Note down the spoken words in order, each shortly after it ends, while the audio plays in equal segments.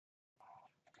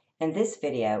In this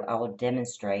video, I will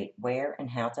demonstrate where and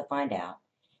how to find out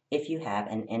if you have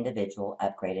an individual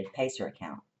upgraded PACER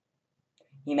account.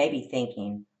 You may be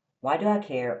thinking, why do I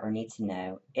care or need to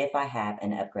know if I have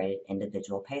an upgraded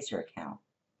individual PACER account?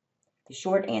 The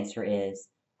short answer is,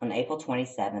 on April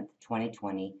 27,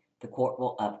 2020, the court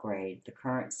will upgrade the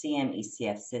current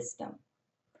CM-ECF system.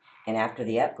 And after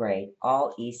the upgrade,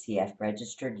 all ECF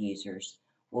registered users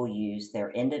will use their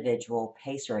individual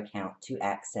PACER account to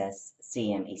access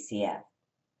CM-ECF.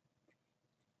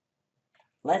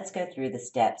 Let's go through the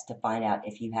steps to find out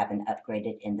if you have an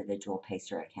upgraded individual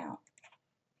PACER account.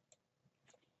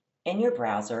 In your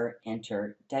browser,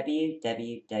 enter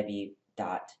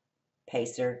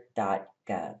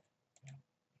www.pacer.gov.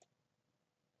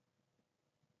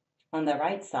 On the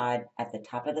right side at the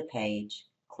top of the page,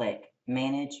 click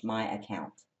Manage My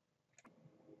Account.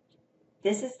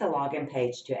 This is the login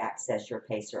page to access your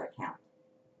PACER account.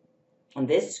 On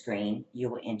this screen,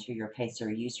 you will enter your PACER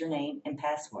username and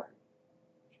password.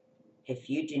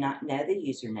 If you do not know the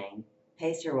username,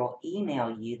 PACER will email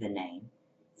you the name.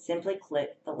 Simply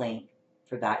click the link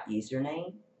Forgot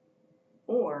Username,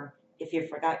 or if you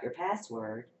forgot your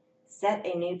password, set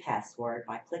a new password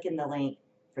by clicking the link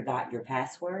Forgot Your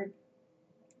Password.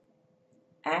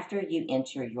 After you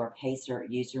enter your PACER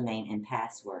username and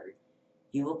password,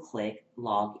 you will click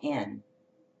Log In.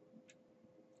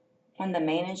 On the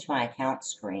Manage My Account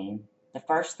screen, the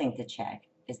first thing to check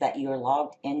is that you are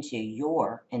logged into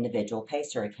your individual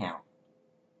PACER account.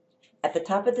 At the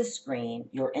top of the screen,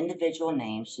 your individual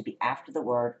name should be after the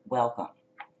word Welcome.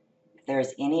 If there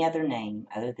is any other name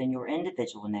other than your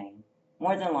individual name,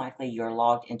 more than likely you're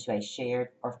logged into a shared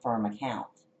or firm account.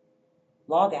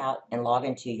 Log out and log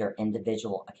into your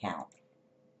individual account.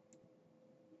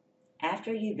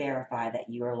 After you verify that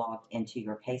you are logged into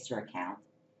your PACER account,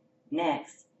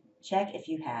 next, check if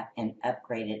you have an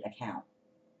upgraded account.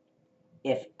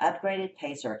 If upgraded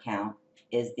PACER account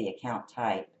is the account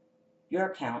type,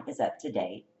 your account is up to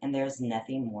date and there's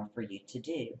nothing more for you to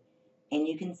do, and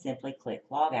you can simply click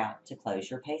Log Out to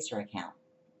close your PACER account.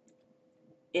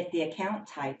 If the account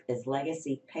type is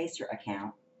Legacy PACER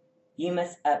account, you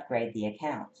must upgrade the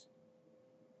account.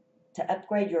 To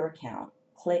upgrade your account,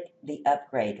 click the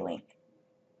Upgrade link.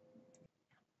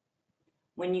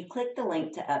 When you click the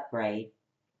link to upgrade,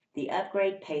 the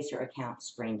Upgrade PACER account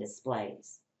screen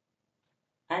displays.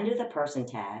 Under the Person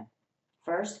tab,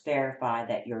 first verify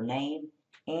that your name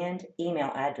and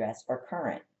email address are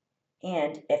current,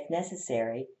 and if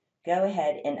necessary, go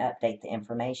ahead and update the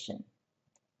information.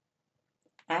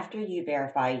 After you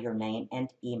verify your name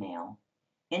and email,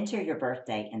 enter your birth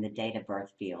date in the date of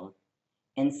birth field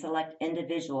and select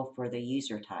Individual for the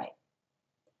user type.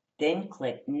 Then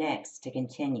click Next to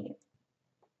continue.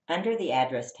 Under the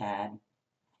Address tab,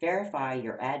 verify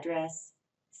your address,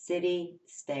 city,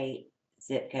 state,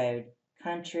 zip code,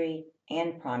 country,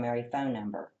 and primary phone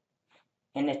number.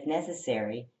 And if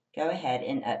necessary, go ahead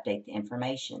and update the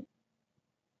information.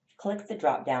 Click the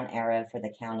drop-down arrow for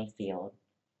the county field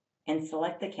and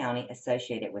select the county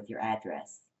associated with your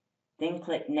address. Then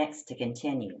click Next to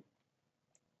continue.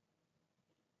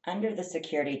 Under the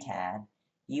Security tab,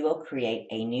 you will create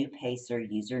a new PACER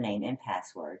username and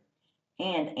password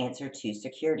and answer 2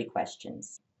 security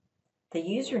questions. The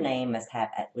username must have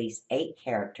at least 8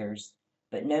 characters,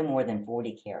 but no more than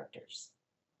 40 characters.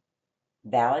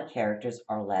 Valid characters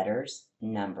are letters,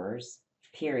 numbers,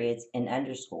 periods, and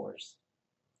underscores.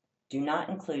 Do not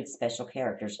include special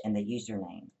characters in the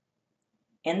username.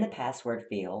 In the password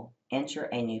field, enter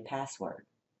a new password.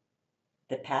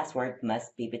 The password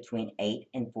must be between 8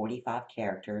 and 45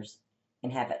 characters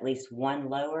and have at least 1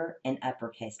 lower and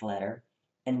uppercase letter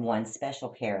and 1 special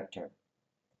character.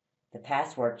 The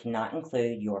password cannot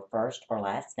include your first or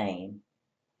last name,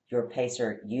 your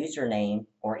PACER username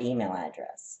or email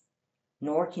address,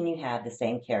 nor can you have the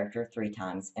same character 3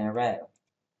 times in a row.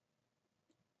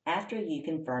 After you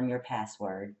confirm your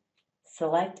password,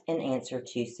 select and answer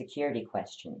 2 security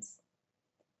questions.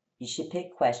 You should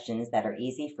pick questions that are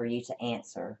easy for you to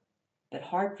answer, but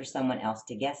hard for someone else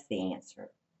to guess the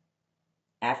answer.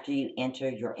 After you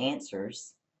enter your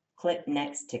answers, click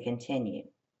Next to continue.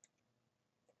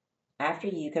 After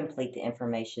you complete the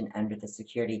information under the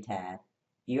Security tab,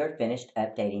 you are finished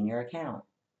updating your account.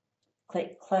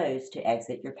 Click Close to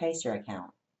exit your PACER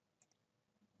account.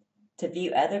 To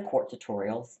view other court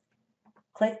tutorials,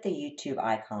 click the YouTube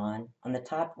icon on the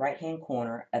top right-hand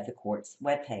corner of the court's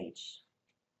webpage.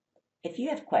 If you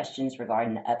have questions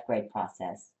regarding the upgrade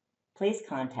process, please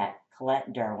contact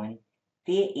Colette Derwin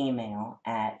via email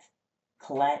at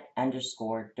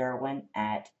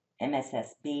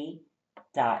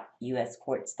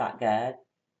Colette_Derwin@mssb.uscourts.gov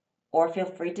or feel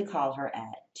free to call her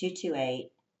at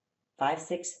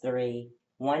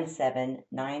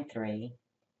 228-563-1793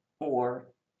 or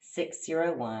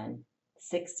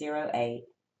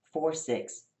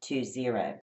 601-608-4620.